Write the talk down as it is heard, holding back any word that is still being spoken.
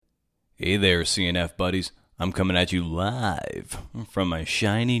Hey there, CNF buddies. I'm coming at you live from my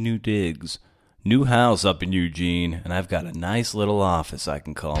shiny new digs. New house up in Eugene, and I've got a nice little office I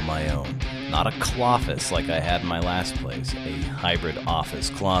can call my own. Not a cloffice like I had in my last place, a hybrid office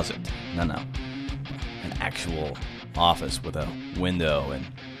closet. No. An actual office with a window and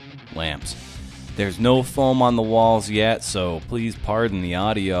lamps. There's no foam on the walls yet, so please pardon the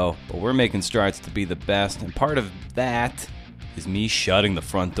audio, but we're making strides to be the best, and part of that is me shutting the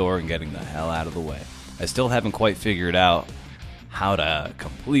front door and getting the hell out of the way. I still haven't quite figured out how to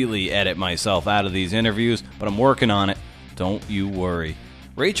completely edit myself out of these interviews, but I'm working on it. Don't you worry.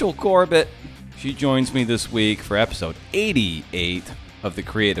 Rachel Corbett, she joins me this week for episode 88 of the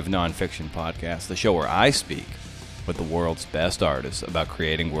Creative Nonfiction Podcast, the show where I speak with the world's best artists about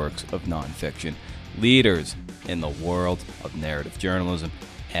creating works of nonfiction, leaders in the world of narrative journalism,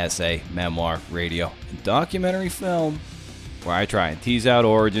 essay, memoir, radio, and documentary film, where I try and tease out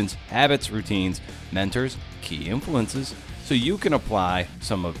origins, habits, routines, mentors, key influences, so you can apply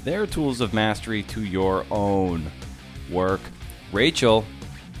some of their tools of mastery to your own work. Rachel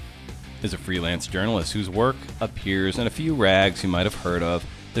is a freelance journalist whose work appears in a few rags you might have heard of,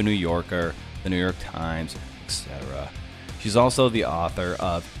 The New Yorker, The New York Times, etc. She's also the author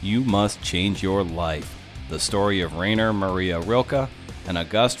of You Must Change Your Life, the story of Rainer Maria Rilke and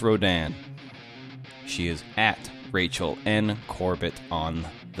Auguste Rodin. She is at Rachel N. Corbett on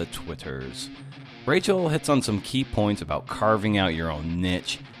the Twitters. Rachel hits on some key points about carving out your own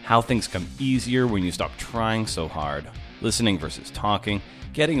niche, how things come easier when you stop trying so hard, listening versus talking,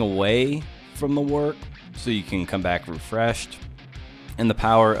 getting away from the work so you can come back refreshed, and the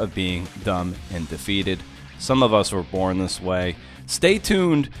power of being dumb and defeated. Some of us were born this way. Stay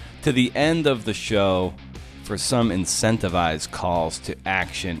tuned to the end of the show for some incentivized calls to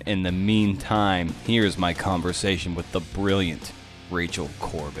action. In the meantime, here's my conversation with the brilliant Rachel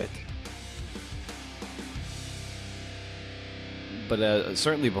Corbett. But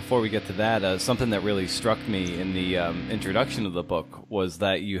certainly before we get to that, something that really struck me in the introduction of the book was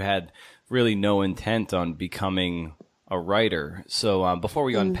that you had really no intent on becoming a writer. So before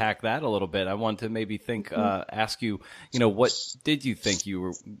we unpack that a little bit, I want to maybe ask you, what did you think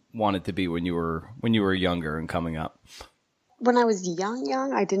you wanted to be when you were younger and coming up? When I was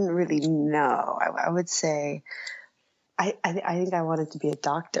young, I didn't really know. I would say, I think I wanted to be a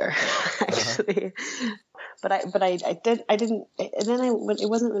doctor, actually. But I didn't. And then it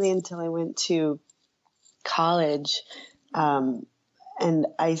wasn't really until I went to college, and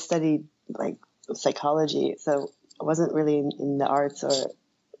I studied like psychology. So I wasn't really in the arts or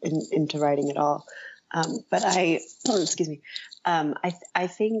into writing at all. But I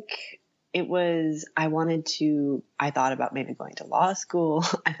think it was, I thought about maybe going to law school.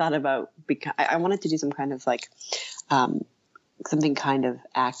 I thought about, I wanted to do some kind of like, something kind of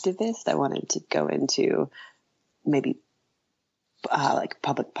activist. I wanted to go into maybe like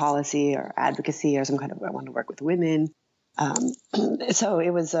public policy or advocacy or I wanted to work with women. So it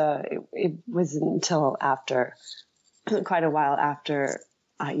was until after, quite a while after,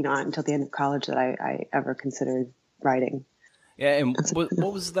 until the end of college that I ever considered writing. Yeah, and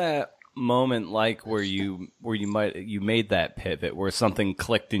what was that moment like where you made that pivot, where something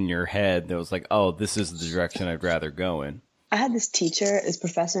clicked in your head that was like, oh, this is the direction I'd rather go in? I had this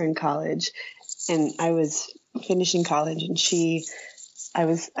professor in college, and I was finishing college, and I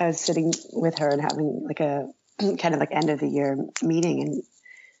was sitting with her and having like a kind of like end of the year meeting, and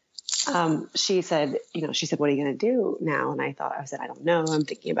she said, what are you going to do now? And I said, I don't know. I'm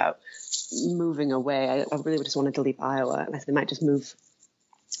thinking about moving away. I really just wanted to leave Iowa. And I said, I might just move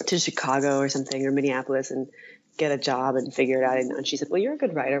to Chicago or something, or Minneapolis, and get a job and figure it out. And she said, well, you're a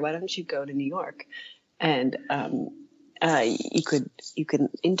good writer. Why don't you go to New York? And you could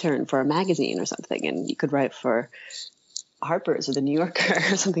intern for a magazine or something, and you could write for Harper's or the New Yorker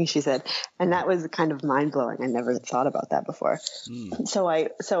or something, she said. And that was kind of mind blowing. I never thought about that before. So I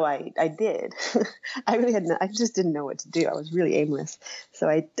did. I just didn't know what to do. I was really aimless. So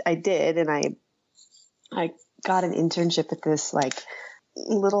I did. And I got an internship at this like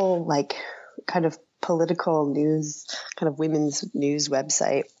little, like kind of political news, kind of women's news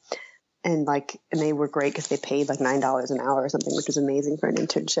website. And they were great because they paid like $9 an hour or something, which was amazing for an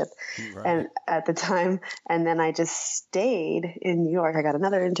internship. Right. And at the time, and then I just stayed in New York. I got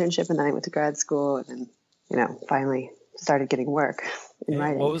another internship, and then I went to grad school, and then, finally started getting work in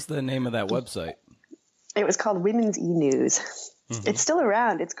writing. What was the name of that website? It was called Women's E-News. Mm-hmm. It's still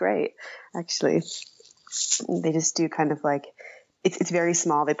around. It's great, actually. They just do kind of like, it's very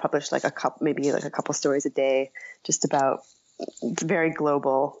small. They publish like a couple stories a day, just about very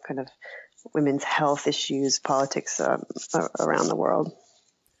global kind of women's health issues, politics around the world.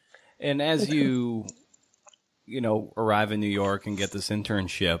 And as you arrive in New York and get this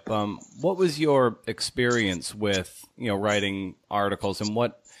internship, what was your experience with, writing articles, and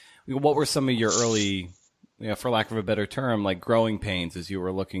what were some of your early, for lack of a better term, like growing pains as you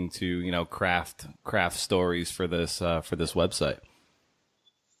were looking to, craft stories for this website?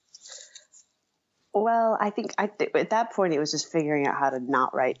 Well, I think at that point it was just figuring out how to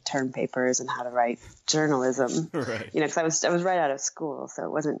not write term papers and how to write journalism. Right. Because I was right out of school,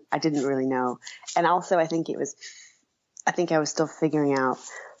 so I didn't really know. And also, I think I was still figuring out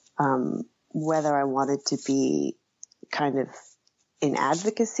whether I wanted to be kind of in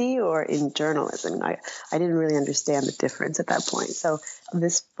advocacy or in journalism. I didn't really understand the difference at that point. So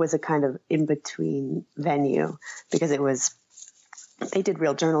this was a kind of in between venue, because they did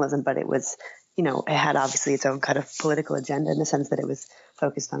real journalism, but it was, it had obviously its own kind of political agenda in the sense that it was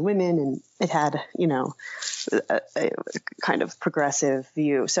focused on women, and it had, a kind of progressive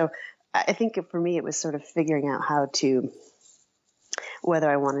view. So I think for me, it was sort of figuring out whether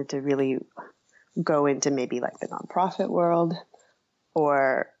I wanted to really go into maybe like the nonprofit world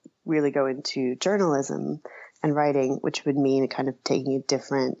or really go into journalism and writing, which would mean kind of taking a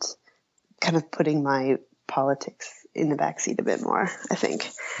different, kind of putting my politics in the backseat a bit more, I think.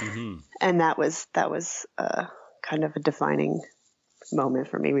 Mm-hmm. And that was kind of a defining moment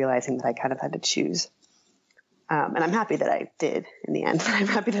for me, realizing that I kind of had to choose. And I'm happy that I did in the end. I'm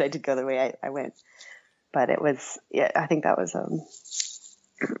happy that I did go the way I went. But it was, I think that was,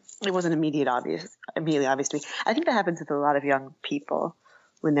 it wasn't immediately obvious to me. I think that happens with a lot of young people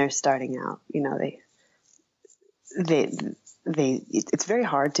when they're starting out. It's very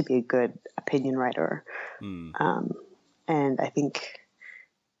hard to be a good opinion writer. And I think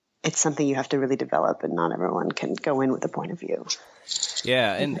it's something you have to really develop, and not everyone can go in with a point of view.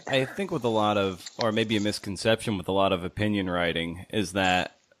 Yeah, and I think with a lot of, or maybe a misconception with a lot of opinion writing, is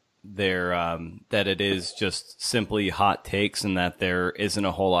that that it is just simply hot takes, and that there isn't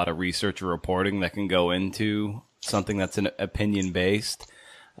a whole lot of research or reporting that can go into something that's an opinion based.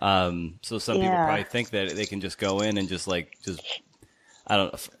 So some people probably think that they can just go in and just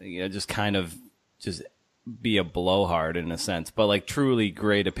kind of be a blowhard in a sense, but like truly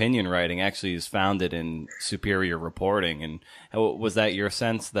great opinion writing actually is founded in superior reporting. And was that your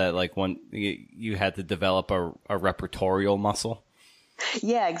sense, that like when you had to develop a reportorial muscle?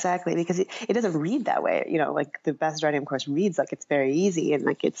 Yeah, exactly. Because it doesn't read that way. Like the best writing, of course, reads like it's very easy, and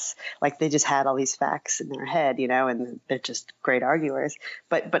like it's like they just had all these facts in their head, and they're just great arguers.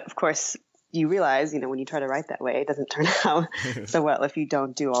 But of course, you realize, when you try to write that way, it doesn't turn out so well if you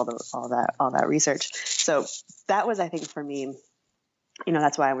don't do all that research. So that was, I think, for me,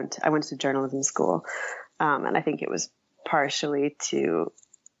 that's why I went to journalism school, and I think it was partially to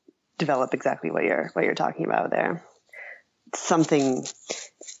develop exactly what you're talking about there. Some kind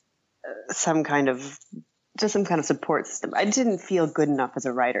of support system. I didn't feel good enough as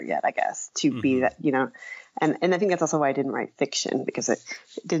a writer yet, I guess, to be that, and I think that's also why I didn't write fiction, because I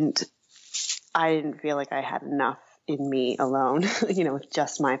didn't feel like I had enough in me alone, with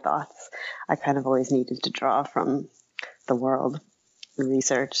just my thoughts. I kind of always needed to draw from the world and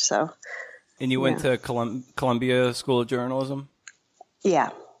research. So. And you went to Columbia School of Journalism?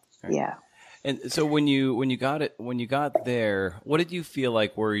 Yeah. Right. Yeah. And so when you got there, what did you feel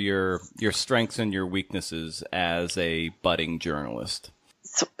like were your strengths and your weaknesses as a budding journalist?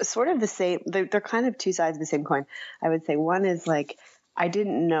 So, sort of the same. They're kind of two sides of the same coin. I would say one is like, I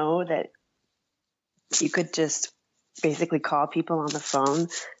didn't know that you could just basically call people on the phone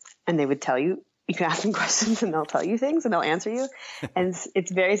and they would tell you. You can ask them questions and they'll tell you things and they'll answer you. And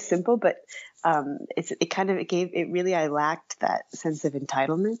it's very simple, but I lacked that sense of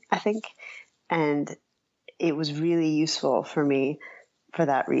entitlement, I think. And it was really useful for me for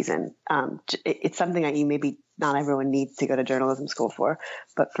that reason. It's something that maybe not everyone needs to go to journalism school for,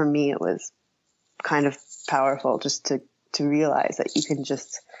 but for me, it was kind of powerful just to realize that you can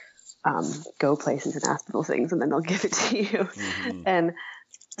just go places and ask people things and then they'll give it to you. Mm-hmm. And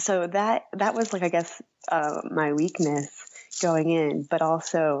so that was like, I guess, my weakness going in, but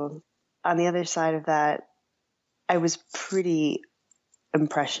also on the other side of that, I was pretty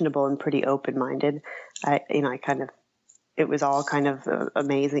impressionable and pretty open-minded. It was all kind of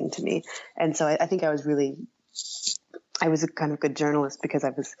amazing to me. And so I think I was a kind of good journalist because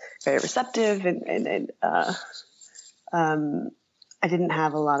I was very receptive and I didn't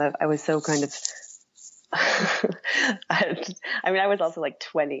have I was so kind of, I was also like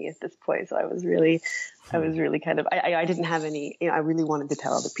 20 at this point. So I was really kind of, I didn't have any, I really wanted to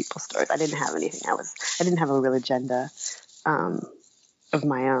tell other people's stories. I didn't have anything. I didn't have a real agenda, of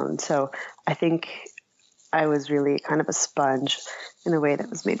my own. So I think I was really kind of a sponge in a way that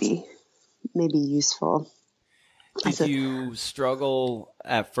was maybe useful. Did you struggle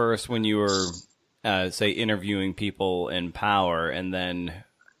at first when you were, say, interviewing people in power, and then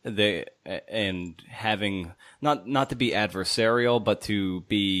having not to be adversarial, but to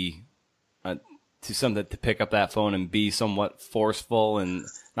be to pick up that phone and be somewhat forceful and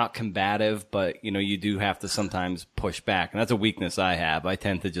not combative, but you do have to sometimes push back, and that's a weakness I have. I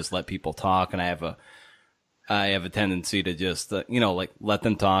tend to just let people talk, and I have a tendency to just let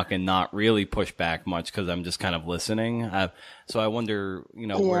them talk and not really push back much because I'm just kind of listening. So I wonder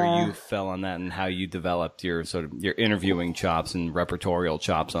where you fell on that and how you developed your sort of your interviewing chops and repertorial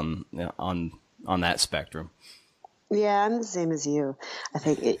chops on that spectrum. Yeah, I'm the same as you. I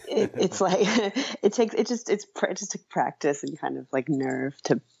think it's like it just took practice and kind of like nerve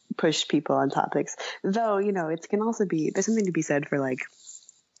to push people on topics. Though it can also there's something to be said for like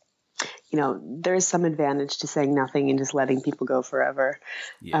there is some advantage to saying nothing and just letting people go forever.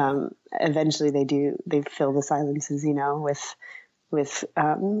 Yeah. Eventually, they fill the silences with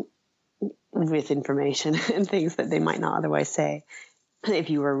information and things that they might not otherwise say if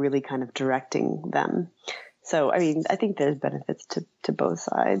you were really kind of directing them. So, I mean, I think there's benefits to both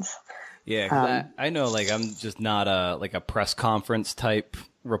sides. Yeah, 'cause I know, like, I'm just not a press conference type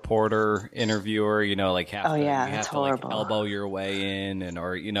reporter, interviewer. You have to like elbow your way in,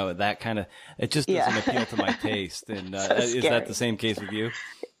 or that kind of. It just doesn't appeal to my taste. And is that the same case with you?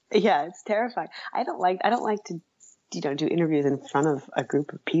 Yeah, it's terrifying. I don't like to do interviews in front of a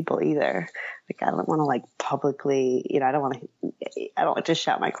group of people either. Like, I don't want to like publicly. I don't want to just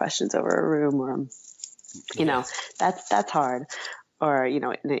shout my questions over a room or. That's hard. Or,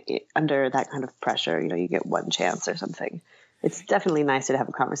 under that kind of pressure, you get one chance or something. It's definitely nicer to have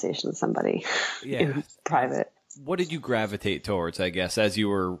a conversation with somebody in private. What did you gravitate towards, I guess, as you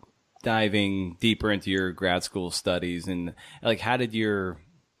were diving deeper into your grad school studies? And like, how did your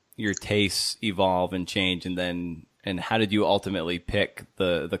tastes evolve and change? And how did you ultimately pick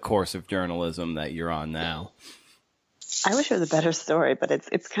the course of journalism that you're on now? I wish it was a better story, but it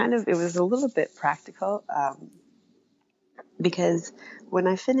was a little bit practical, because when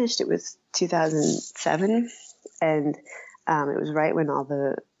I finished, it was 2007, and it was right when all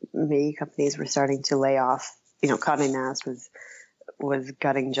the media companies were starting to lay off. Condé Nast was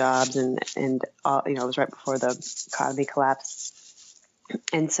gutting jobs, and it was right before the economy collapsed,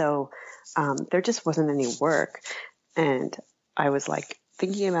 and so there just wasn't any work, and I was like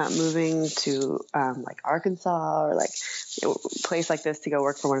thinking about moving to like Arkansas or like a place like this to go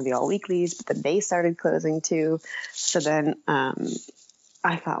work for one of the all weeklies, but then they started closing too. So then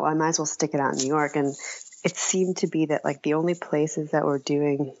I thought, well, I might as well stick it out in New York. And it seemed to be that like the only places that were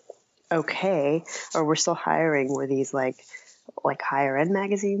doing okay or were still hiring were these like higher end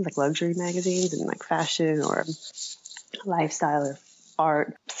magazines, like luxury magazines and like fashion or lifestyle or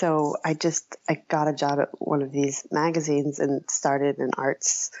art. So I got a job at one of these magazines and started an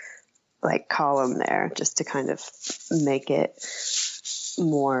arts like column there just to kind of make it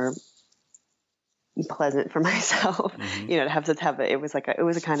more pleasant for myself, to have it. It was a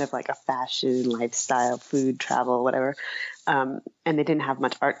kind of like a fashion, lifestyle, food, travel, whatever. And they didn't have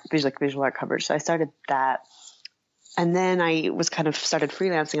much visual art coverage. So I started that. And then I was kind of started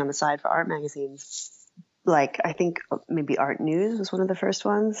freelancing on the side for art magazines. Like, I think maybe Art News was one of the first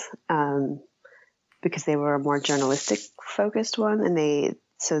ones, because they were a more journalistic focused one. And I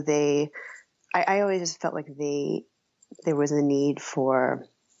always just felt like there was a need for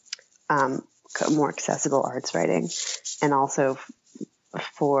more accessible arts writing, and also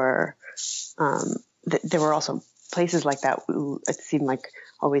for there were also places like that who it seemed like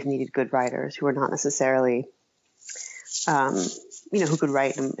always needed good writers who were not necessarily who could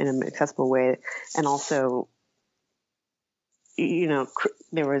write in an accessible way. And also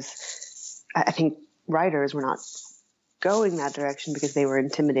there was, I think writers were not going that direction because they were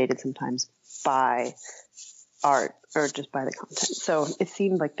intimidated sometimes by art or just by the content. So it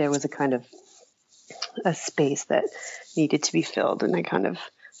seemed like there was a kind of a space that needed to be filled, and I kind of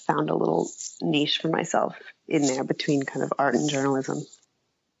found a little niche for myself in there between kind of art and journalism.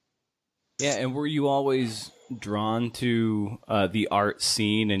 Yeah, and were you always drawn to the art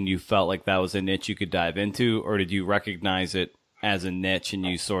scene, and you felt like that was a niche you could dive into, or did you recognize it as a niche and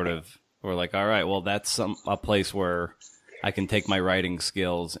you sort of were like, all right, well, that's a place where I can take my writing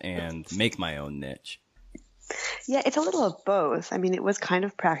skills and make my own niche? Yeah, it's a little of both. I mean, it was kind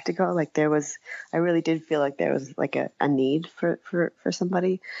of practical. Like I really did feel like there was like a need for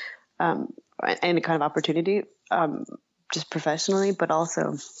somebody, and a kind of opportunity, just professionally, but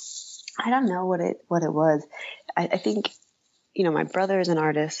also, I don't know what it was. I think, my brother is an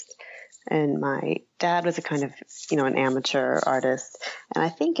artist, And my dad was a kind of, an amateur artist. And I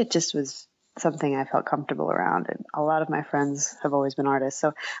think it just was something I felt comfortable around. And a lot of my friends have always been artists.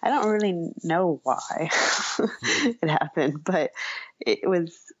 So I don't really know why it happened, but it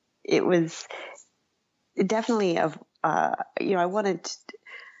was definitely I wanted to,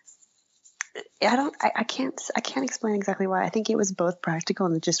 I can't explain exactly why. I think it was both practical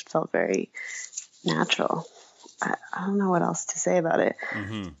and it just felt very natural. I don't know what else to say about it.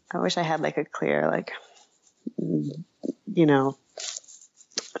 Mm-hmm. I wish I had like a clear,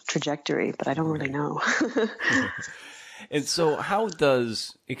 trajectory, but I don't really know. And so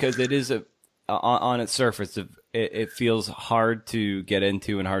because it is on its surface, it feels hard to get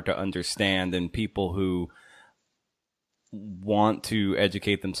into and hard to understand, and people who want to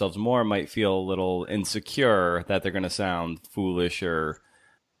educate themselves more might feel a little insecure that they're going to sound foolish or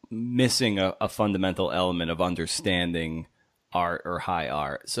missing a fundamental element of understanding art or high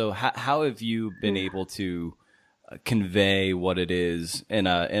art. So how have you been able to convey what it is in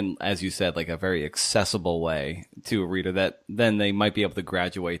as you said, like a very accessible way to a reader that then they might be able to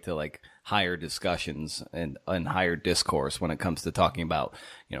graduate to like higher discussions and higher discourse when it comes to talking about,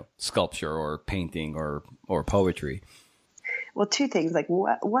 sculpture or painting or poetry? Well, two things. Like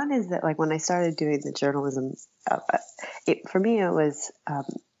one is that like when I started doing the journalism, for me it was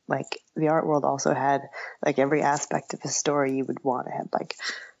like the art world also had like every aspect of a story you would want to have. Like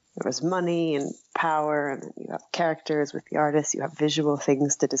there was money and power, and then you have characters with the artists. You have visual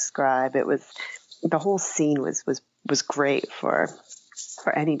things to describe. It was the whole scene was great for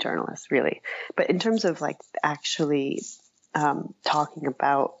any journalist, really. But in terms of like actually talking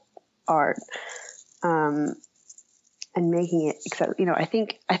about art. And making it, I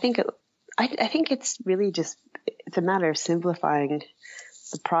think it's really just, it's a matter of simplifying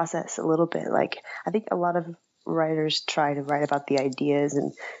the process a little bit. Like, I think a lot of writers try to write about the ideas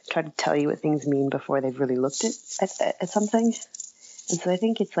and try to tell you what things mean before they've really looked at something. And so I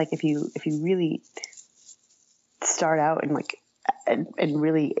think it's like, if you really start out and like, and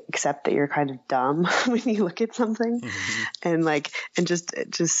really accept that you're kind of dumb when you look at something, mm-hmm. and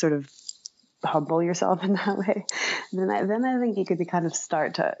just sort of humble yourself in that way, then I think you could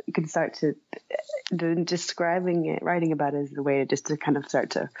start to describing it, writing about it as a way to kind of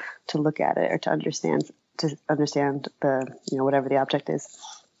start to look at it or to understand the whatever the object is,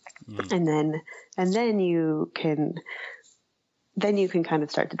 and then you can kind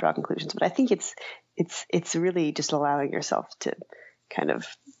of start to draw conclusions. But I think it's really just allowing yourself to kind of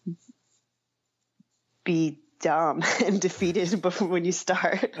be dumb and defeated before when you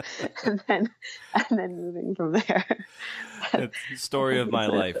start, and then moving from there. It's the story of my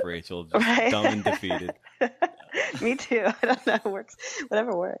life, Rachel. Just right? Dumb and defeated. Me too. I don't know. It works.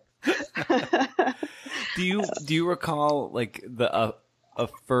 Whatever works. Do you recall like a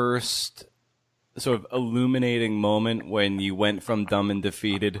first sort of illuminating moment when you went from dumb and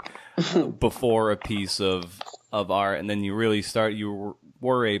defeated before a piece of art, and then you really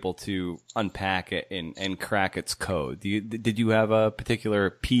were able to unpack it and crack its code? Did you have a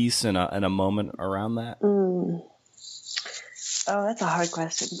particular piece and a moment around that? Oh, that's a hard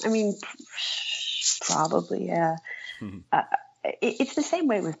question. I mean, probably, yeah. Mm-hmm. It's the same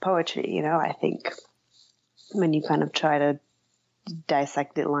way with poetry, I think when you kind of try to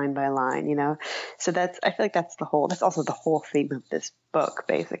dissect it line by line, so I feel like that's also the whole theme of this book,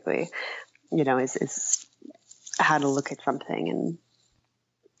 basically, is how to look at something and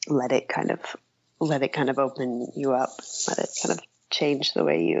let it kind of open you up, let it kind of change the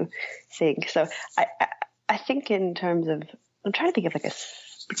way you think. So I think in terms of, I'm trying to think of like a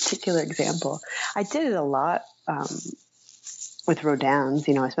particular example. I did it a lot with Rodin's.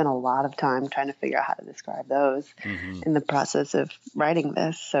 I spent a lot of time trying to figure out how to describe those in the process of writing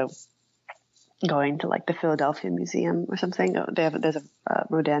this. So going to like the Philadelphia Museum or something. There's a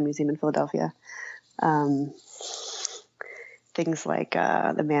Rodin museum in Philadelphia. Things like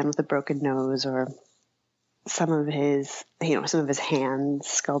the Man with a Broken Nose, or some of his hand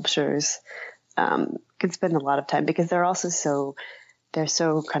sculptures. Could spend a lot of time because they're so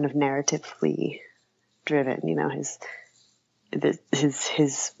kind of narratively driven.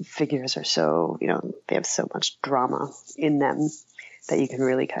 His figures are so, they have so much drama in them that you can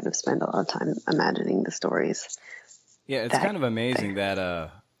really kind of spend a lot of time imagining the stories. Yeah, it's kind of amazing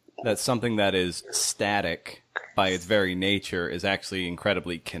that something that is static by its very nature is actually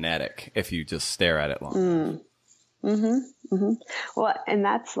incredibly kinetic if you just stare at it long enough. Well, and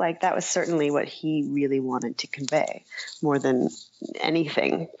that was certainly what he really wanted to convey more than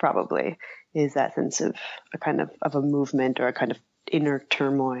anything, probably, is that sense of a kind of a movement or a kind of inner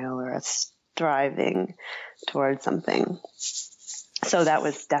turmoil or a striving towards something. So that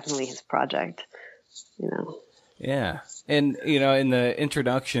was definitely his project, you know. Yeah. And in the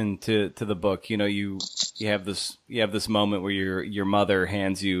introduction to the book, you have this moment where your mother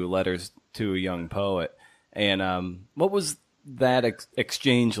hands you letters to a young poet. And what was that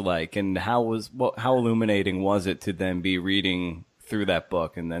exchange like, and how illuminating was it to then be reading through that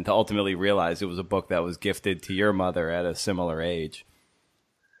book and then to ultimately realize it was a book that was gifted to your mother at a similar age?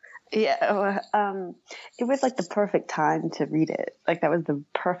 Yeah, it was like the perfect time to read it. Like that was the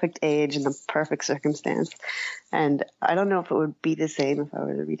perfect age and the perfect circumstance. And I don't know if it would be the same if I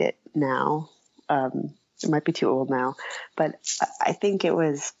were to read it now. It might be too old now, but I think it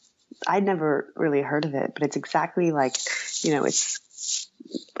was, I'd never really heard of it, but it's exactly like, it's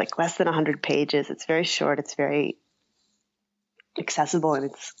like less than 100 pages. It's very short. It's very accessible in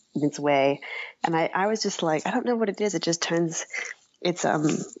its way. And I was just like, I don't know what it is. It just turns, it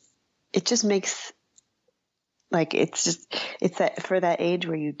just makes, like, it's that for that age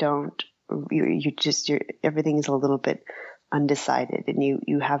where everything is a little bit undecided, and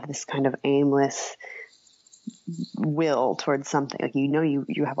you have this kind of aimless will towards something. Like,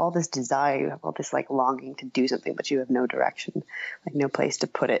 you have all this desire, you have all this like longing to do something, but you have no direction, like no place to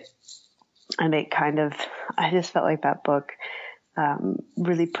put it. And I just felt like that book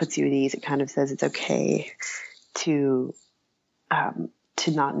really puts you at ease. It kind of says it's okay to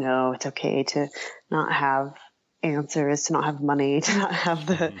not know. It's okay to not have answers, to not have money, to not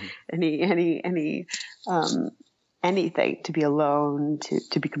have anything, to be alone,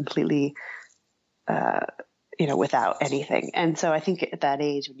 to be completely, without anything. And so I think at that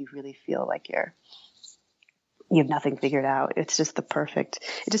age, when you really feel like you have nothing figured out, it's just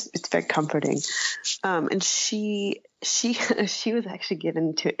it's very comforting. And she was actually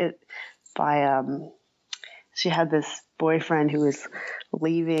given to it by, she had this boyfriend who was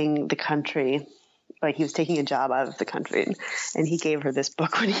leaving the country. Like, he was taking a job out of the country, and he gave her this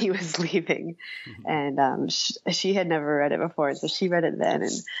book when he was leaving. Mm-hmm. And she had never read it before, so she read it then,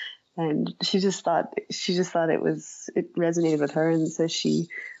 and she just thought it resonated with her. And so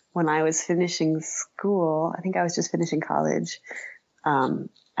when I was finishing school, I think I was just finishing college, and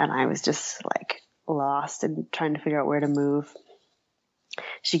I was just like lost and trying to figure out where to move,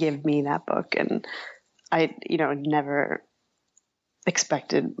 she gave me that book. And I, never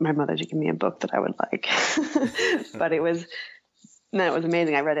expected my mother to give me a book that I would like, but it was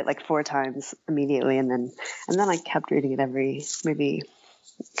amazing. I read it like 4 times immediately. And then I kept reading it every maybe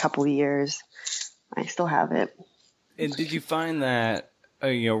couple of years. I still have it. And did you find that,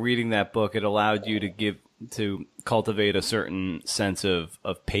 reading that book, it allowed you to cultivate a certain sense of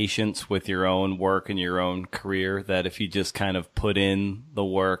patience with your own work and your own career, that if you just kind of put in the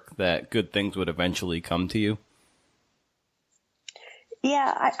work, that good things would eventually come to you?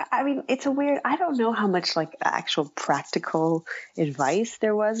 Yeah, I mean, it's I don't know how much like actual practical advice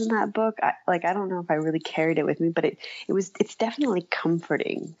there was in that book. I don't know if I really carried it with me, but it's definitely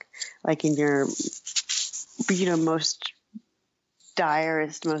comforting, like in your, most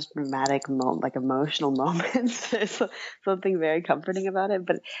direst, most dramatic like emotional moments. There's something very comforting about it,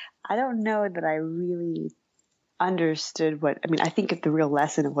 but I don't know that I really understood I think the real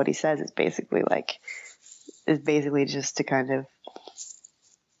lesson of what he says is basically just to kind of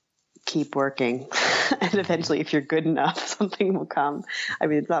keep working, and eventually, if you're good enough, something will come. I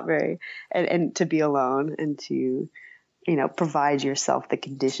mean, it's not very, and to be alone and to, provide yourself the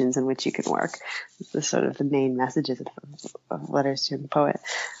conditions in which you can work. This is sort of the main messages of Letters to a Poet.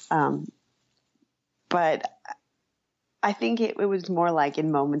 But I think it was more like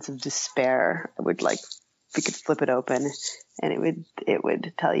in moments of despair, we could flip it open, and it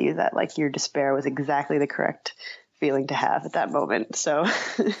would tell you that like your despair was exactly the correct feeling to have at that moment. So,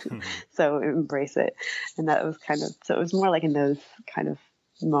 so embrace it. And that was so it was more like in those kind of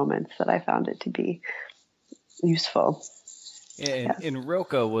moments that I found it to be useful. Yeah, and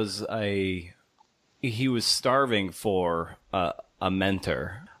Rilke was he was starving for a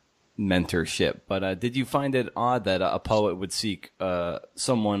mentorship, but did you find it odd that a poet would seek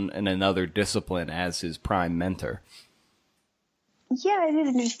someone in another discipline as his prime mentor? Yeah, it is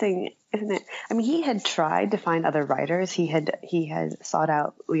interesting, isn't it? I mean, he had tried to find other writers. He had sought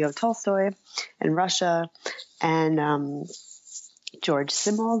out Leo Tolstoy in Russia, and George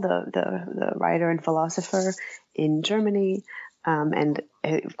Simmel, the writer and philosopher in Germany, and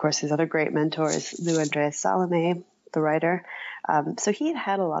of course his other great mentor is Lou Andreas Salome, the writer. So he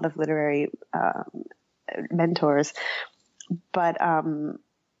had a lot of literary mentors, but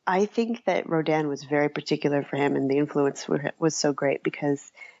I think that Rodin was very particular for him, and the influence was so great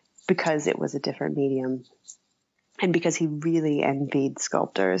because it was a different medium, and because he really envied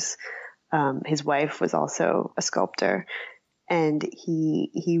sculptors. His wife was also a sculptor, And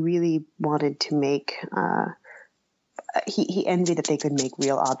he really wanted to make, he envied that they could make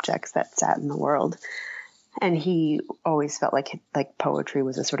real objects that sat in the world. And he always felt like poetry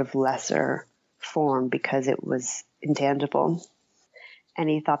was a sort of lesser form because it was intangible. And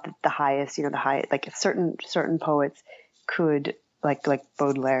he thought that the highest, like if certain poets could, like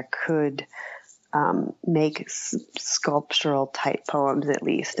Baudelaire could make sculptural type poems at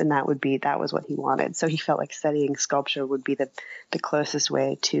least, and that was what he wanted. So he felt like studying sculpture would be the closest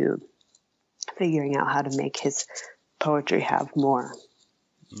way to figuring out how to make his poetry have more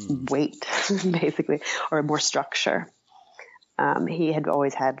weight, basically, or more structure. He had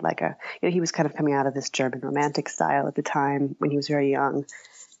always had he was kind of coming out of this German romantic style at the time when he was very young,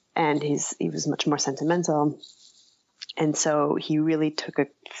 and he was much more sentimental. And so he really took a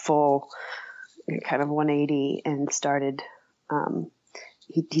full kind of 180 and started,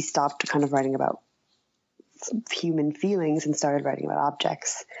 he stopped kind of writing about human feelings and started writing about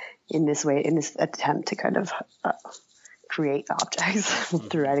objects in this way, in this attempt to kind of create objects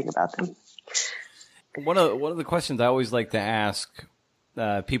through writing about them. One of the questions I always like to ask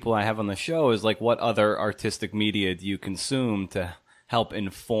people I have on the show is like, what other artistic media do you consume to help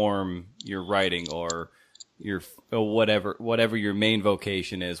inform your writing or your whatever your main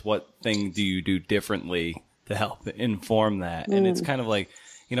vocation is? What thing do you do differently to help inform that? And it's kind of like,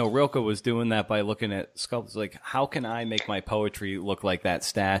 Rilke was doing that by looking at sculptures. Like, how can I make my poetry look like that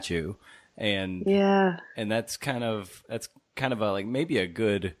statue? And that's kind of maybe a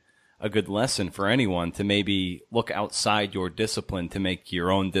good lesson for anyone to maybe look outside your discipline to make your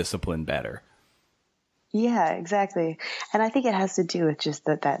own discipline better. Yeah, exactly. And I think it has to do with just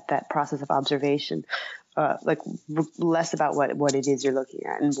that process of observation, less about what it is you're looking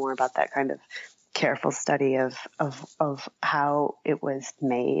at and more about that kind of careful study of how it was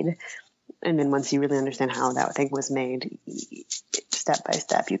made. And then once you really understand how that thing was made, step by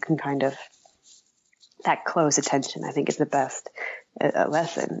step, you can kind of, that close attention, I think, is the best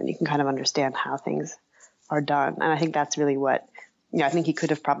lesson. And you can kind of understand how things are done. And I think that's really what, I think he could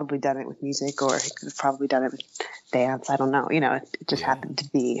have probably done it with music, or he could have probably done it with dance. I don't know. It just happened to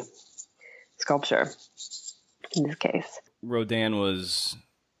be sculpture in this case. Rodin was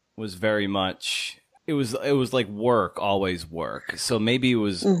very much, it was like work, always work. So maybe it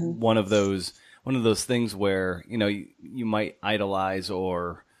was one of those things where, you might idolize,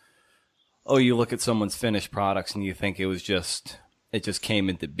 or, you look at someone's finished products and you think it just came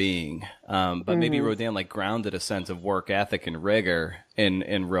into being. But maybe Rodin grounded a sense of work ethic and rigor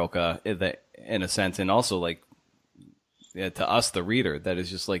in Rilke in a sense. And also to us, the reader, that is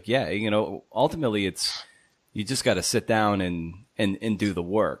just ultimately you just got to sit down and do the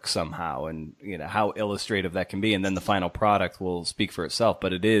work somehow, and how illustrative that can be, and then the final product will speak for itself.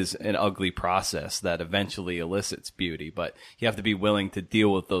 But it is an ugly process that eventually elicits beauty, but you have to be willing to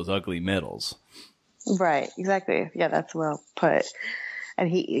deal with those ugly middles. Right, exactly. Yeah, that's well put. And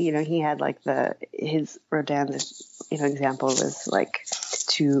he had his Rodin's example was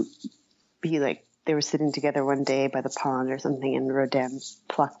to be they were sitting together one day by the pond or something, and Rodin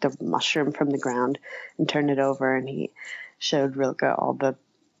plucked a mushroom from the ground and turned it over, and he showed Rilke all the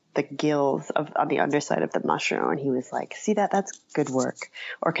gills on the underside of the mushroom, and he was like, see, that's good work.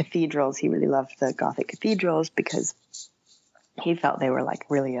 Or cathedrals, he really loved the Gothic cathedrals because he felt they were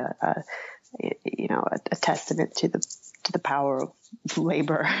really a testament to the power of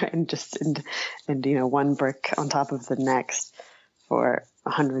labor and one brick on top of the next for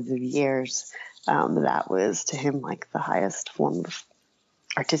hundreds of years. That was to him the highest form of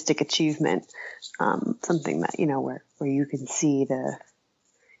artistic achievement, something that, where you can see it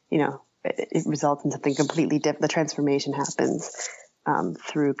results in something completely different. The transformation happens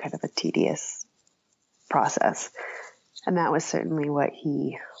through kind of a tedious process. And that was certainly what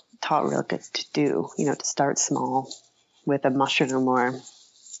he taught Rilke to do, to start small with a mushroom or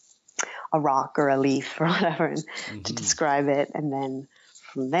a rock or a leaf or whatever, and to describe it. And then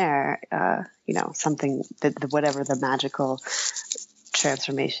from there, something that whatever the magical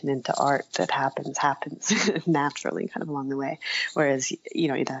transformation into art that happens naturally kind of along the way. Whereas,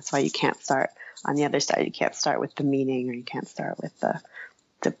 that's why you can't start on the other side. You can't start with the meaning, or you can't start with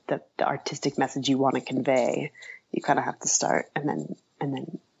the artistic message you want to convey. You kind of have to start and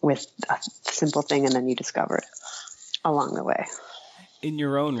then with a simple thing, and then you discover it along the way. In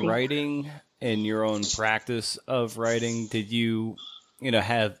your own writing, in your own practice of writing, did you,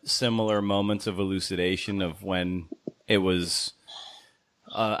 have similar moments of elucidation of when it was,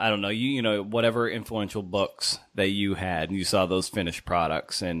 I don't know, whatever influential books that you had, and you saw those finished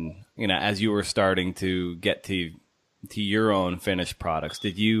products, and, as you were starting to get to your own finished products,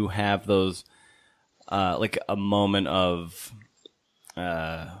 did you have those like a moment of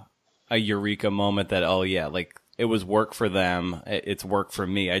a eureka moment that, oh yeah, like it was work for them, it's work for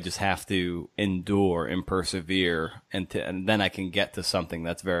me. I just have to endure and persevere, and then I can get to something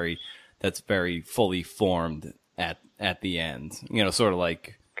that's very fully formed at the end. You know, sort of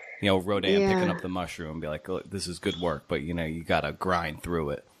like, you know, Rodin picking up the mushroom, be like, oh, this is good work, but you know, you gotta grind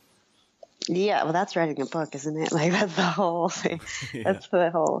through it. Yeah, well, that's writing a book, isn't it? Like, that's the whole thing. Yeah. That's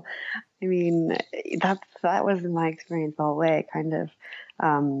the whole. I mean, that was my experience the whole way. Kind of,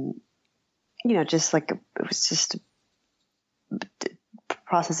 you know, just like it was just a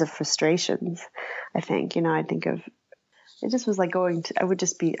process of frustrations. I think, you know, I think of it just was like going to. I would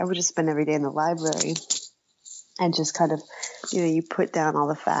just spend every day in the library, and just kind of, you know, you put down all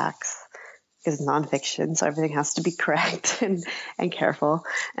the facts. Because it's nonfiction, so everything has to be correct and careful.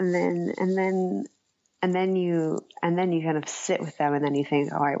 And then you kind of sit with them, and then you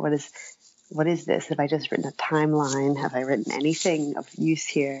think, all right, what is this? Have I just written a timeline? Have I written anything of use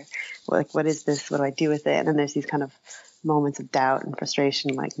here? Like, what is this? What do I do with it? And then there's these kind of moments of doubt and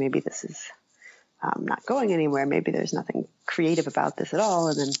frustration, like maybe this is not going anywhere. Maybe there's nothing creative about this at all.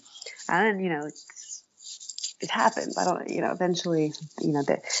 And then you know, it happens. I don't, you know, eventually, you know,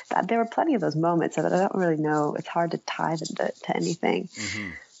 there were plenty of those moments that I don't really know. It's hard to tie them to anything. Mm-hmm.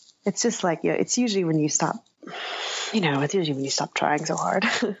 It's just like, you know, it's usually when you stop, you know, trying so hard.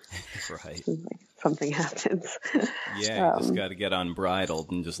 Right. Like something happens. Yeah. You just got to get unbridled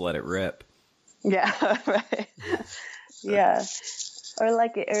and just let it rip. Yeah. Right. Yeah. Or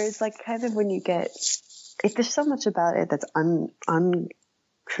it's like kind of when you get, if there's so much about it that's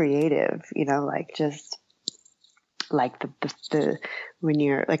uncreative, you know, like just, like the when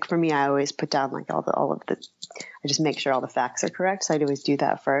you're like, for me, I always put down like all of the I just make sure all the facts are correct. So I'd always do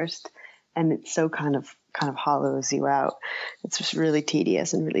that first, and it's so kind of hollows you out. It's just really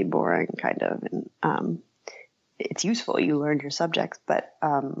tedious and really boring, kind of, and it's useful. You learn your subjects, but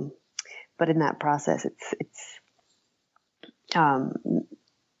in that process,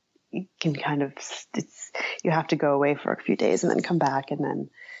 you can kind of you have to go away for a few days and then come back and then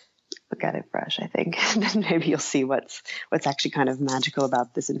look at it fresh, I think. And then maybe you'll see what's actually kind of magical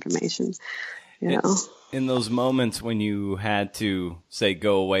about this information, you know? In those moments when you had to, say,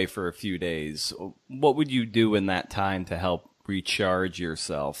 go away for a few days, what would you do in that time to help recharge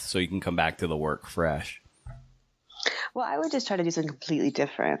yourself so you can come back to the work fresh? Well, I would just try to do something completely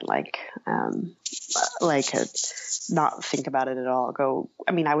different, like not think about it at all.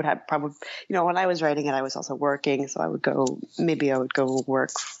 I would have probably, you know, when I was writing it, I was also working. So I would go work,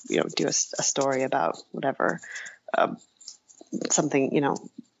 you know, do a story about whatever, something, you know,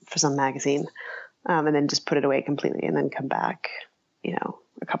 for some magazine, and then just put it away completely and then come back, you know,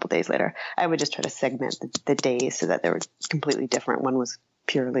 a couple days later. I would just try to segment the days so that they were completely different. One was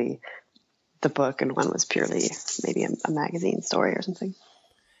purely the book and one was purely maybe a magazine story or something.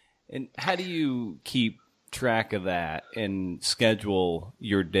 And how do you keep track of that and schedule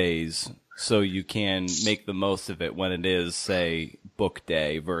your days so you can make the most of it when it is, say, book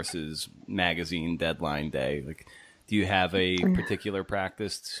day versus magazine deadline day? Like, do you have a particular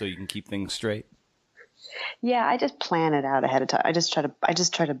practice so you can keep things straight? Yeah, I just plan it out ahead of time. I just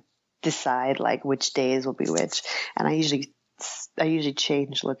try to decide like which days will be which, and I usually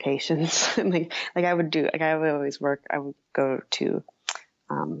change locations. like I would go to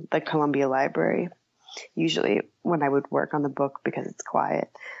the Columbia Library usually when I would work on the book because it's quiet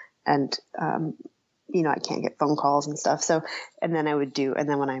and you know, I can't get phone calls and stuff. So and then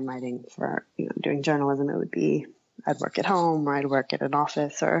when I'm writing for, you know, doing journalism, I'd work at home or I'd work at an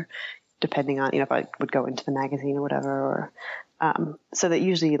office, or depending on, you know, if I would go into the magazine or whatever, or so that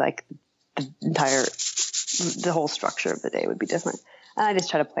usually like the whole structure of the day would be different. And I just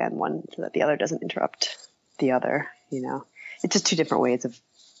try to plan one so that the other doesn't interrupt the other, you know. It's just two different ways of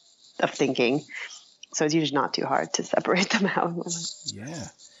thinking. So it's usually not too hard to separate them out. Yeah.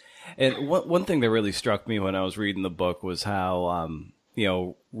 And one thing that really struck me when I was reading the book was how, you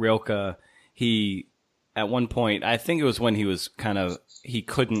know, Rilke, he, at one point, I think it was when he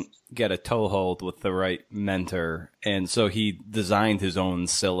couldn't get a toehold with the right mentor. And so he designed his own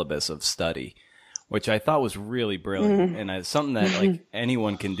syllabus of study, which I thought was really brilliant. Mm-hmm. And it's something that like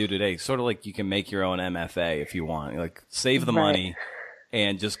anyone can do today. Sort of like you can make your own MFA if you want, like save the money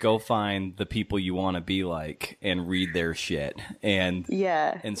and just go find the people you want to be like and read their shit and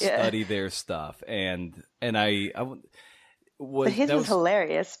study their stuff. And but his was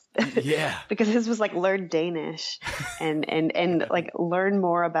hilarious. Yeah. Because his was like learn Danish and like learn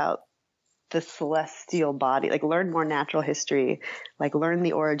more about the celestial body, like learn more natural history, like learn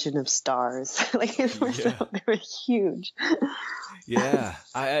the origin of stars. Like his were they were huge. Yeah,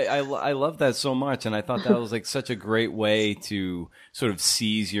 I love that so much, and I thought that was like such a great way to sort of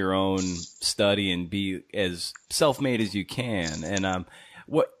seize your own study and be as self-made as you can. And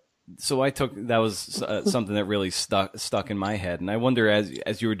what so I took that was something that really stuck in my head, and I wonder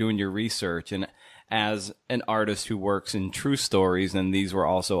as you were doing your research and as an artist who works in true stories, and these were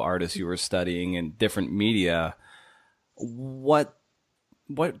also artists you were studying in different media, what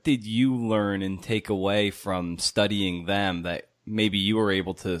did you learn and take away from studying them that maybe you were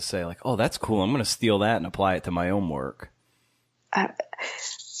able to say like, oh, that's cool, I'm going to steal that and apply it to my own work?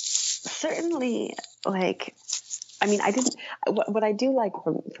 Certainly, like, I mean, I didn't. What I do like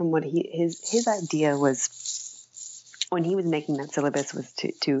from what his idea was when he was making that syllabus was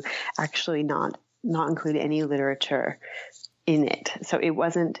to actually not include any literature in it. So it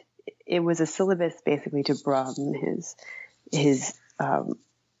wasn't. It was a syllabus basically to broaden his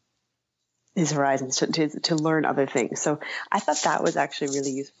horizons to learn other things. So I thought that was actually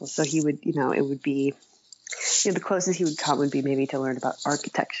really useful. So he would, it would be, the closest he would come would be maybe to learn about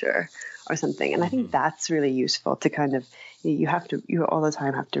architecture or something. And I think that's really useful to kind of, you all the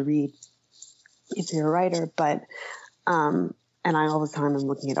time have to read if you're a writer, but, and I all the time I'm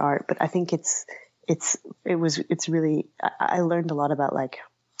looking at art, but I think it's really, I learned a lot about like,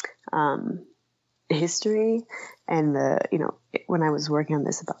 history and when I was working on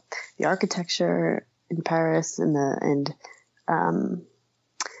this about the architecture in Paris and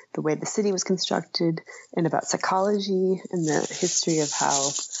the way the city was constructed, and about psychology and the history of how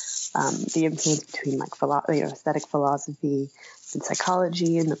the influence between like aesthetic philosophy and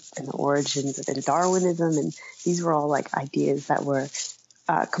psychology and the origins of Darwinism, and these were all like ideas that were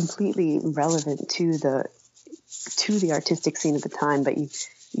completely relevant to the artistic scene at the time, but you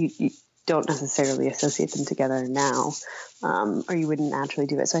don't necessarily associate them together now, or you wouldn't naturally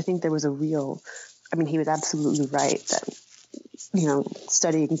do it. So I think there was he was absolutely right that,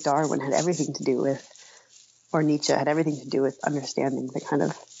 studying Darwin had everything to do with, or Nietzsche had everything to do with understanding the kind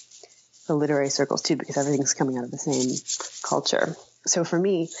of the literary circles too, because everything's coming out of the same culture. So for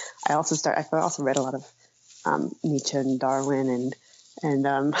me, I also read a lot of Nietzsche and Darwin and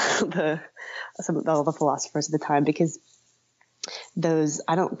all the philosophers of the time, because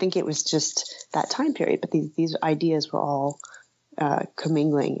I don't think it was just that time period, but these ideas were all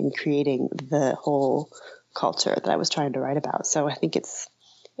commingling and creating the whole culture that I was trying to write about. So I think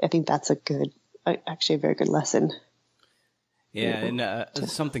that's actually a very good lesson. Yeah, and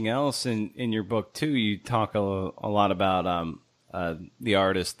something else in your book too, you talk a lot about the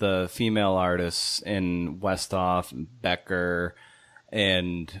artists, the female artists in Westhoff, Becker,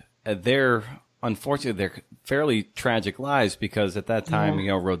 and unfortunately, they're fairly tragic lives, because at that time,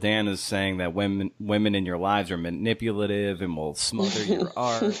 Rodin is saying that women in your lives are manipulative and will smother your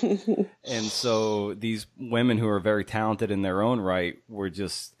art. And so these women who are very talented in their own right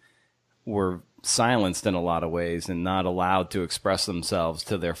were silenced in a lot of ways and not allowed to express themselves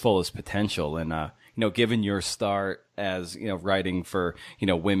to their fullest potential. And, given your start as, writing for,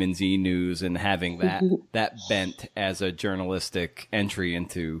 Women's E-News and having that bent as a journalistic entry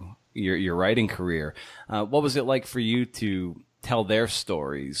into your writing career, what was it like for you to tell their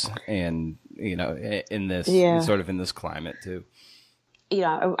stories and, in this sort of in this climate too?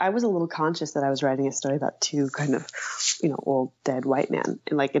 I was a little conscious that I was writing a story about two kind of, old dead white men,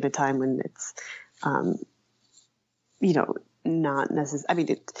 and like in a time when it's, not necessarily, I mean,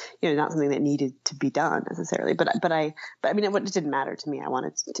 it's, not something that needed to be done necessarily, but it didn't matter to me. I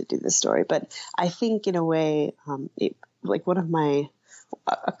wanted to do this story, but I think in a way, like one of my,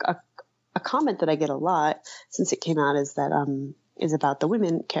 a comment that I get a lot since it came out is that, is about the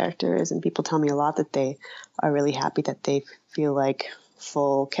women characters, and people tell me a lot that they are really happy that they feel like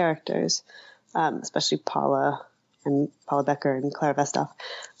full characters, especially Paula Becker and Claire Westhoff.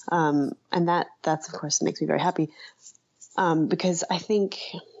 And that's of course makes me very happy. Because I think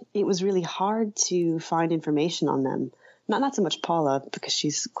it was really hard to find information on them. Not so much Paula, because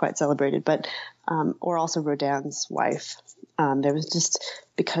she's quite celebrated, but, or also Rodin's wife. There was just,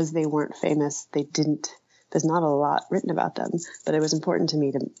 because they weren't famous, there's not a lot written about them, but it was important to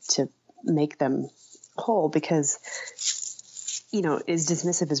me to make them whole, because, as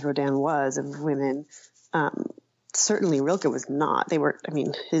dismissive as Rodin was of women, certainly Rilke was not.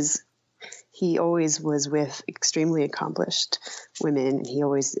 He always was with extremely accomplished women, and he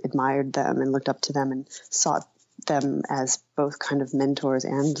always admired them and looked up to them and sought them as both kind of mentors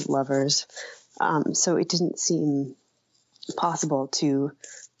and lovers. So it didn't seem possible to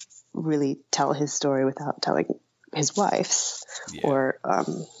really tell his story without telling his wife's, or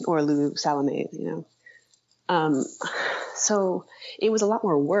Lou Salome, So it was a lot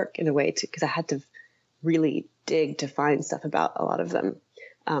more work in a way because I had to really dig to find stuff about a lot of them.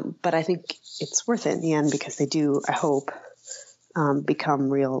 But I think it's worth it in the end because they do, I hope, become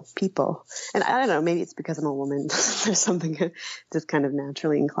real people. And I don't know, maybe it's because I'm a woman. There's something just kind of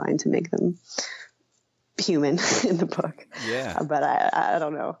naturally inclined to make them human in the book. Yeah. But I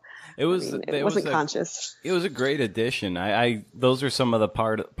don't know. It wasn't conscious. It was a great addition. I those are some of the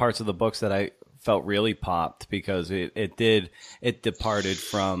parts of the books that I felt really popped because it departed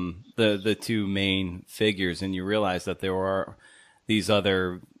from the two main figures, and you realize that there were these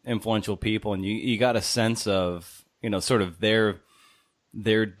other influential people, and you got a sense of, sort of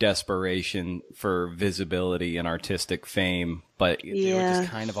their desperation for visibility and artistic fame, but they were just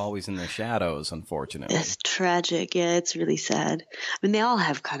kind of always in the shadows, unfortunately. It's tragic. Yeah, it's really sad. I mean, they all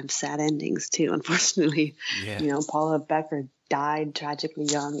have kind of sad endings too, unfortunately. Yeah. Paula Becker died tragically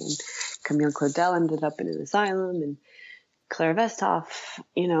young, and Camille Claudel ended up in an asylum, and Claire Vesthoff,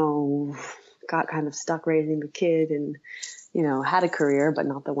 got kind of stuck raising the kid and, had a career, but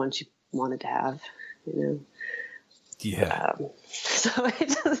not the one she wanted to have, Yeah. So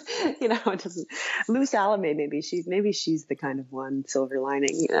it doesn't, it doesn't. Lou Salome, maybe she's the kind of one silver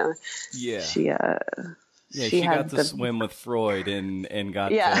lining, Yeah. She got to swim with Freud and got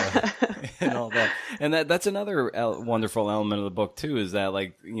to, and all that. And that's another wonderful element of the book too, is that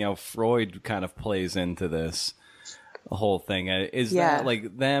Freud kind of plays into this whole thing. Is that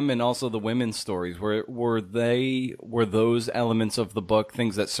like them, and also the women's stories? Were those elements of the book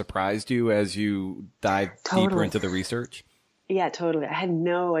things that surprised you as you dive deeper into the research? Yeah, totally. I had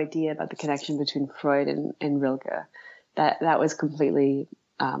no idea about the connection between Freud and Rilke. That was completely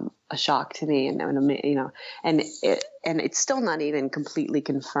a shock to me, and it's still not even completely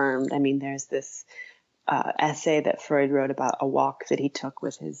confirmed. I mean, there's this essay that Freud wrote about a walk that he took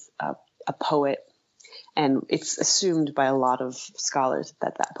with his a poet. And it's assumed by a lot of scholars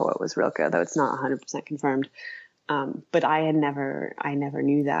that poet was Rilke, though it's not 100% confirmed. But I never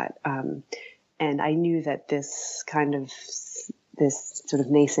knew that. And I knew that this sort of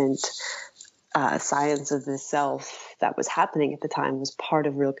nascent science of the self that was happening at the time was part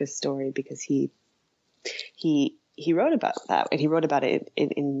of Rilke's story, because he wrote about that, and he wrote about it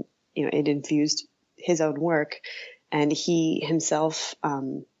in it infused his own work, and he himself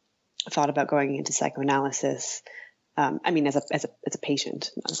thought about going into psychoanalysis. As a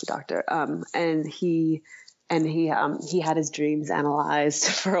patient, not as a doctor. And he had his dreams analyzed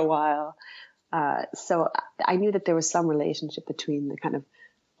for a while. So I knew that there was some relationship between the kind of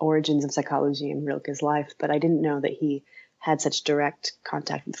origins of psychology and Rilke's life, but I didn't know that he had such direct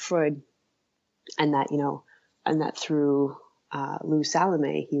contact with Freud, and that through Lou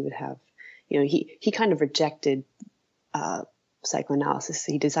Salome he would have, he kind of rejected psychoanalysis.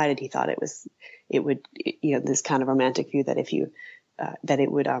 He decided he thought this kind of romantic view that if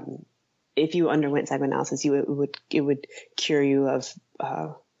you underwent psychoanalysis, it would cure you of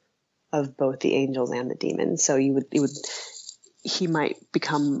both the angels and the demons. So he might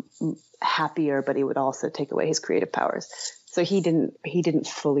become happier, but it would also take away his creative powers. So he didn't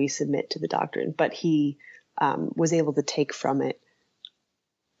fully submit to the doctrine, but he was able to take from it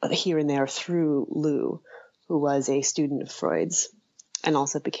here and there through Lou, who was a student of Freud's and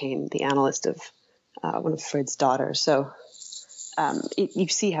also became the analyst of one of Freud's daughters. So you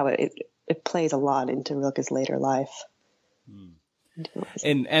see how it plays a lot into Rilke's later life.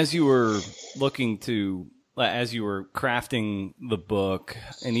 And as you were crafting the book,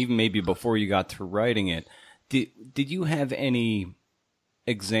 and even maybe before you got to writing it, did you have any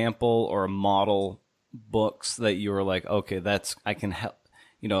example or model books that you were like, okay, I can help,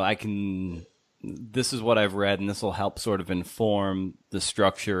 this is what I've read, and this will help sort of inform the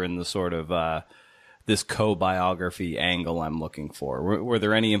structure and the sort of this co-biography angle I'm looking for? Were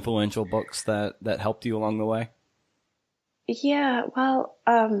there any influential books that helped you along the way? Yeah, well,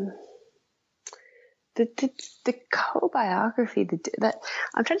 the co-biography, that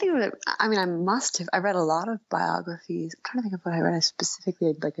I'm trying to think of it. I mean, I read a lot of biographies. I'm trying to think of what I read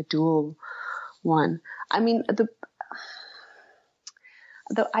specifically, like a dual one. I mean,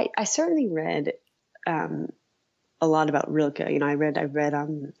 I certainly read a lot about Rilke. I read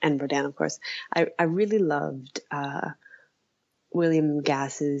and Bourdain, of course. I really loved William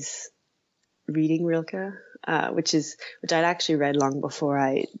Gass's Reading Rilke, which I'd actually read long before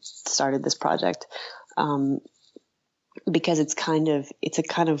I started this project, because it's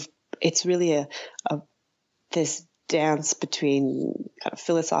really this dance between kind of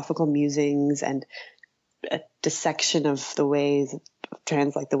philosophical musings and a dissection of the ways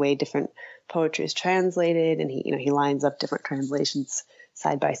the way different poetry is translated, and he lines up different translations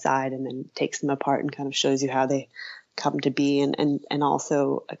side by side and then takes them apart and kind of shows you how they come to be, and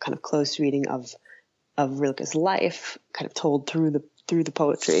also a kind of close reading of of Rilke's life, kind of told through the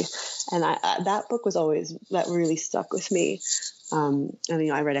poetry. And that book that really stuck with me. And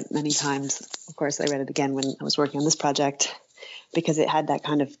I read it many times. Of course, I read it again when I was working on this project, because it had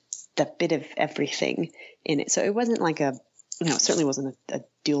that bit of everything in it. So it wasn't like it certainly wasn't a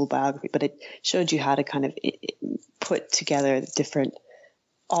dual biography, but it showed you how to kind of put together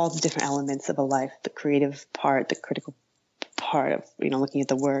all the different elements of a life, the creative part, the critical part of, looking at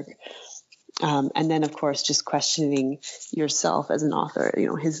the work. And then, of course, just questioning yourself as an author.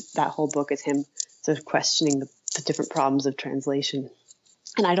 That whole book is him sort of questioning the different problems of translation.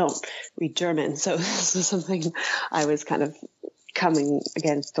 And I don't read German, so this is something I was kind of coming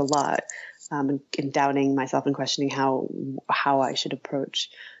against a lot, and doubting myself and questioning how I should approach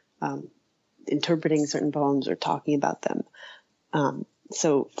interpreting certain poems or talking about them.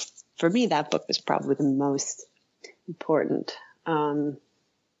 So for me, that book was probably the most important. And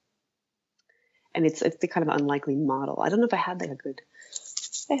it's the kind of unlikely model. I don't know if I had a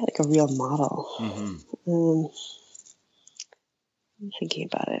real model. Mm-hmm. I'm thinking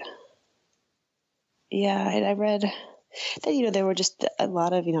about it. Yeah, I read that, there were just a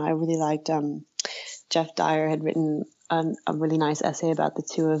lot of, I really liked, Jeff Dyer had written a really nice essay about the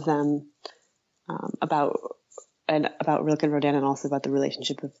two of them, about Rilke and Rodin, and also about the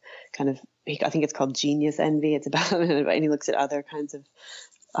relationship of kind of, I think it's called genius envy. It's about, and he looks at other kinds of,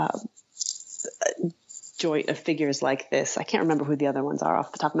 joint of figures like this. I can't remember who the other ones are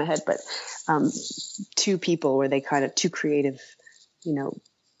off the top of my head, but two people where they kind of two creative,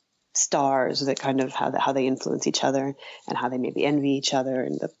 stars that kind of how they influence each other and how they maybe envy each other,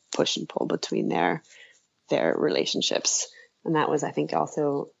 and the push and pull between their relationships. And that was, I think,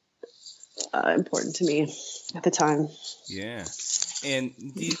 also important to me at the time. Yeah. And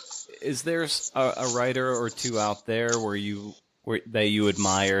is there a writer or two out there that you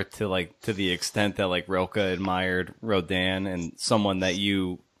admire to the extent that Rilke admired Rodin, and someone that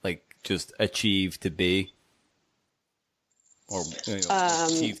you just achieved to be? Or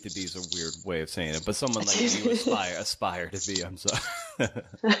achieve to be is a weird way of saying it, but someone like you aspire to be. I'm sorry.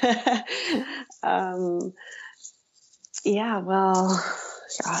 Yeah, well,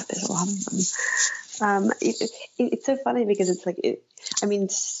 God, there's a lot of them. It's so funny because it's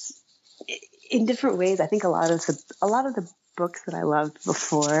in different ways. I think a lot of the books that I loved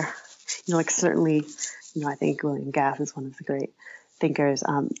before, certainly, I think William Gass is one of the great thinkers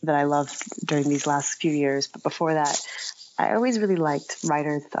that I loved during these last few years. But before that, I always really liked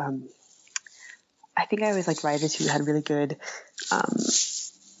writers. I think I always liked writers who had really good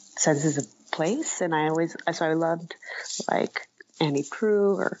senses of place, and I loved Annie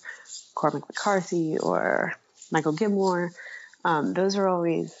Proulx or Cormac McCarthy or Michael Gilmore. They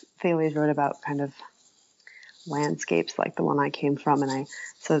always wrote about kind of landscapes like the one I came from, and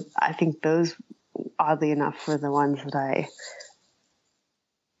I think those, oddly enough, were the ones that I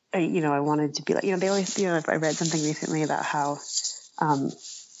wanted to be like. They always, if I read something recently about how,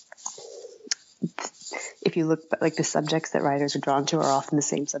 if you look at the subjects that writers are drawn to are often the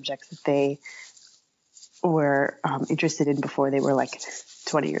same subjects that they were interested in before they were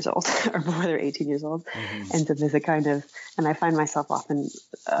 20 years old or before they're 18 years old. Mm-hmm. And so there's a kind of, and I find myself often,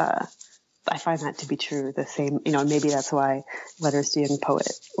 I find that to be true. The same, maybe that's why Letters to a Young Poet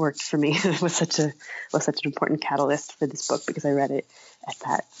worked for me. It was such an important catalyst for this book, because I read it at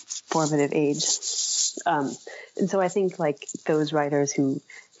that formative age. And so I think those writers who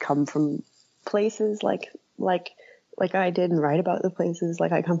come from places like I did, and write about the places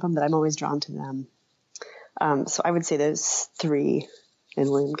I come from, that I'm always drawn to them. So I would say those three and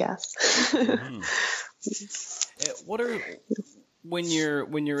William Gass. Mm-hmm. When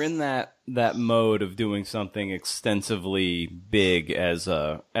you're in that mode of doing something extensively big as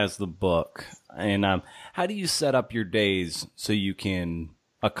the book, and how do you set up your days so you can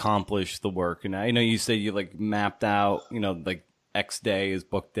accomplish the work? And I know you say you mapped out, X day is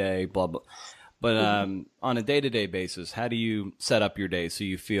book day, blah blah. But on a day-to-day basis, how do you set up your day so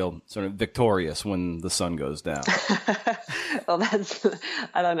you feel sort of victorious when the sun goes down? Well,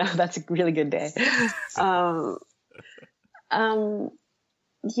 I don't know. That's a really good day. Well,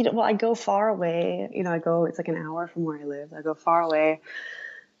 I go far away. It's an hour from where I live. I go far away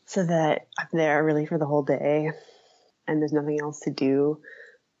so that I'm there really for the whole day, and there's nothing else to do.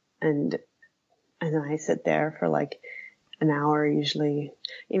 And then I sit there for an hour usually.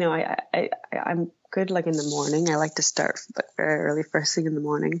 I'm good in the morning. I like to start very early, first thing in the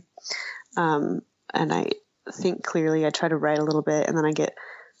morning. And I think clearly. I try to write a little bit, and then I get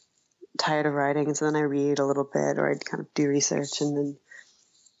tired of writing, and so then I read a little bit, or I kind of do research, and then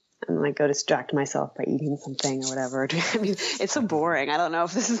and like go distract myself by eating something or whatever. I mean, it's so boring. I don't know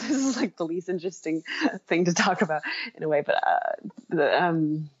if this is like the least interesting thing to talk about in a way, but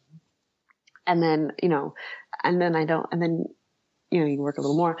and then you work a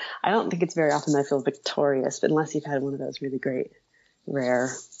little more. I don't think it's very often that I feel victorious, but unless you've had one of those really great, rare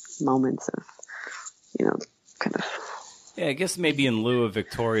moments of, kind of. Yeah, I guess maybe in lieu of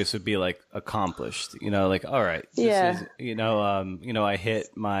victorious would be like accomplished, like, all right, this is, I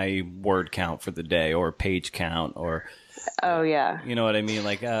hit my word count for the day or page count or, oh yeah. You know what I mean?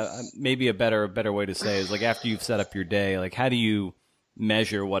 Like, maybe a better way to say is like, after you've set up your day, like, how do you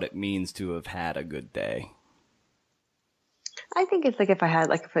measure what it means to have had a good day? I think it's like if I had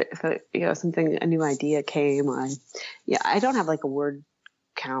like, if something, a new idea came, or I don't have like a word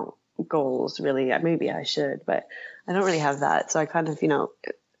count goals really. Maybe I should, but I don't really have that. So I kind of,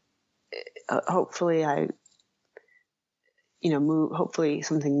 hopefully hopefully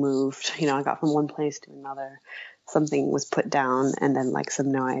something moved, I got from one place to another, something was put down, and then like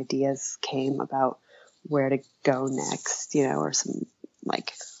some new ideas came about where to go next, or some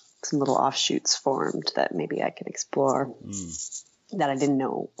little offshoots formed that maybe I could explore that I didn't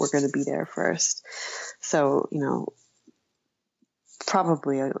know were going to be there first. So,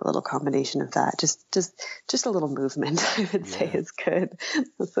 probably a little combination of that. Just a little movement, I would say, is good.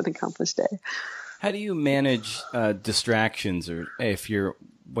 That's an accomplished day. How do you manage distractions, or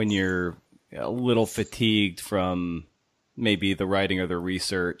when you're a little fatigued from maybe the writing or the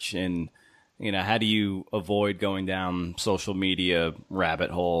research, and how do you avoid going down social media rabbit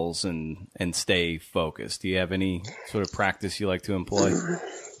holes and stay focused? Do you have any sort of practice you like to employ?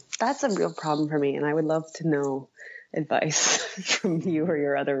 That's a real problem for me, and I would love to know advice from you or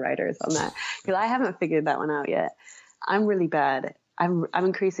your other writers on that, because I haven't figured that one out yet. I'm really bad. I'm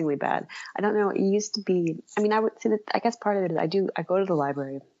increasingly bad. I don't know. It used to be, I would say that, I guess part of it is I go to the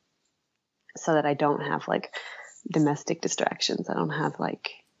library so that I don't have like domestic distractions. I don't have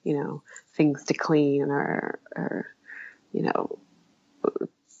like, things to clean or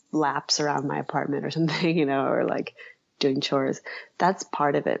laps around my apartment or something, or like doing chores. That's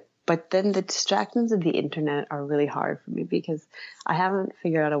part of it. But then the distractions of the internet are really hard for me, because I haven't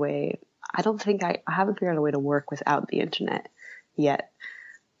figured out a way. I haven't figured out a way to work without the internet yet,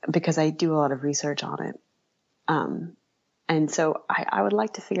 because I do a lot of research on it. And so I would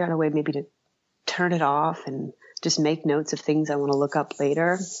like to figure out a way maybe to turn it off and just make notes of things I want to look up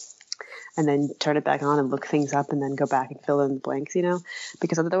later, and then turn it back on and look things up and then go back and fill in the blanks,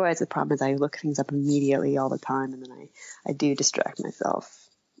 because otherwise the problem is I look things up immediately all the time, and then I do distract myself.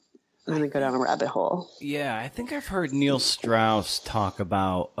 I'm going to go down a rabbit hole. Yeah, I think I've heard Neil Strauss talk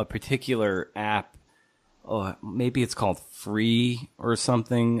about a particular app. Oh, maybe it's called Free or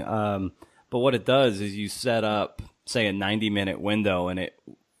something. But what it does is you set up, say, a 90-minute window, and it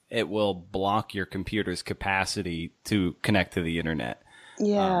will block your computer's capacity to connect to the internet.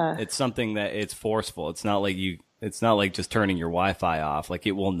 Yeah. It's something that it's forceful. It's not like just turning your Wi-Fi off. Like,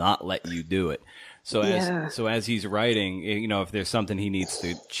 it will not let you do it. So as he's writing, if there's something he needs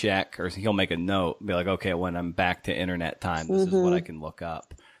to check, or he'll make a note, be like, okay, when I'm back to internet time, this is what I can look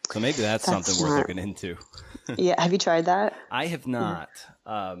up. So maybe that's something worth looking into. Yeah. Have you tried that? I have not.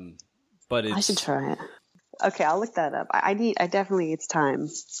 But I should try it. Okay. I'll look that up. It's time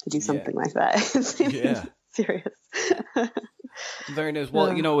to do something like that. Yeah. Serious. Very nice.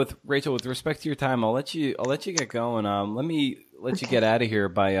 Well, with Rachel, with respect to your time, I'll let you get going. Let me let you get out of here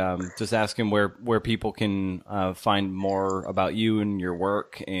by just asking where people can find more about you and your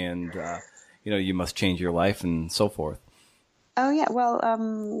work, and You Must Change Your Life and so forth. Oh yeah, well,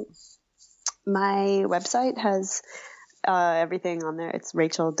 my website has everything on there. It's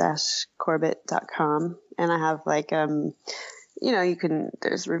rachel-corbett.com, and I have like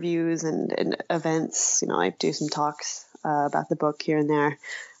there's reviews and events. I do some talks about the book here and there.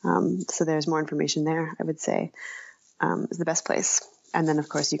 So there's more information there, I would say, is the best place. And then, of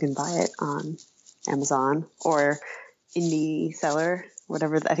course, you can buy it on Amazon or Indie Seller,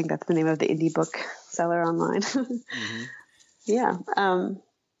 whatever. I think that's the name of the indie book seller online. Mm-hmm. Yeah.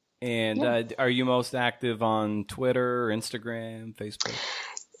 Are you most active on Twitter, Instagram, Facebook?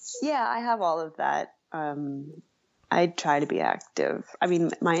 Yeah, I have all of that. I try to be active.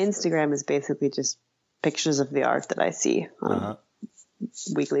 My Instagram is basically just pictures of the art that I see on a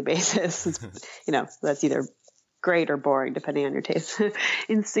weekly basis. That's either great or boring, depending on your taste. And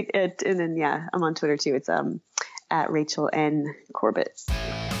then, I'm on Twitter too. It's at Rachel N. Corbett.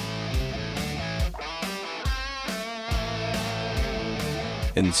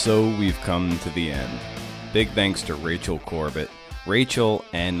 And so we've come to the end. Big thanks to Rachel Corbett, Rachel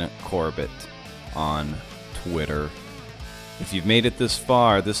N. Corbett on Twitter. If you've made it this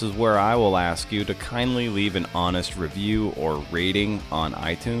far, this is where I will ask you to kindly leave an honest review or rating on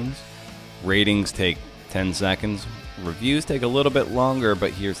iTunes. Ratings take 10 seconds. Reviews take a little bit longer,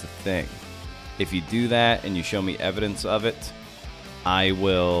 but here's the thing. If you do that and you show me evidence of it, I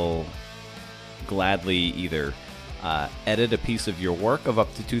will gladly either edit a piece of your work of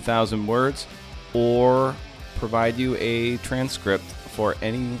up to 2,000 words or provide you a transcript for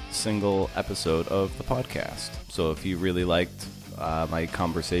any single episode of the podcast. So if you really liked my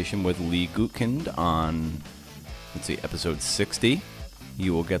conversation with Lee Gutkind on, episode 60,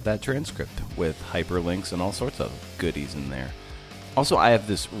 you will get that transcript with hyperlinks and all sorts of goodies in there. Also, I have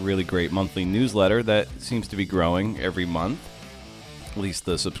this really great monthly newsletter that seems to be growing every month. At least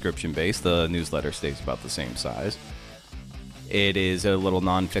the subscription base. The newsletter stays about the same size. It is a little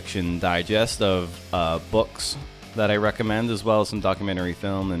nonfiction digest of books that I recommend, as well as some documentary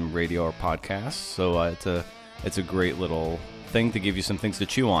film and radio or podcasts. So it's a great little thing to give you some things to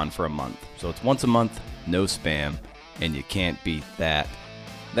chew on for a month. So it's once a month, no spam, and you can't beat that.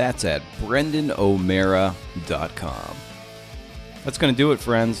 That's at BrendanO'Mara.com. That's going to do it,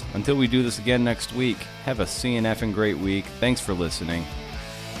 friends. Until we do this again next week, have a CNF and great week. Thanks for listening.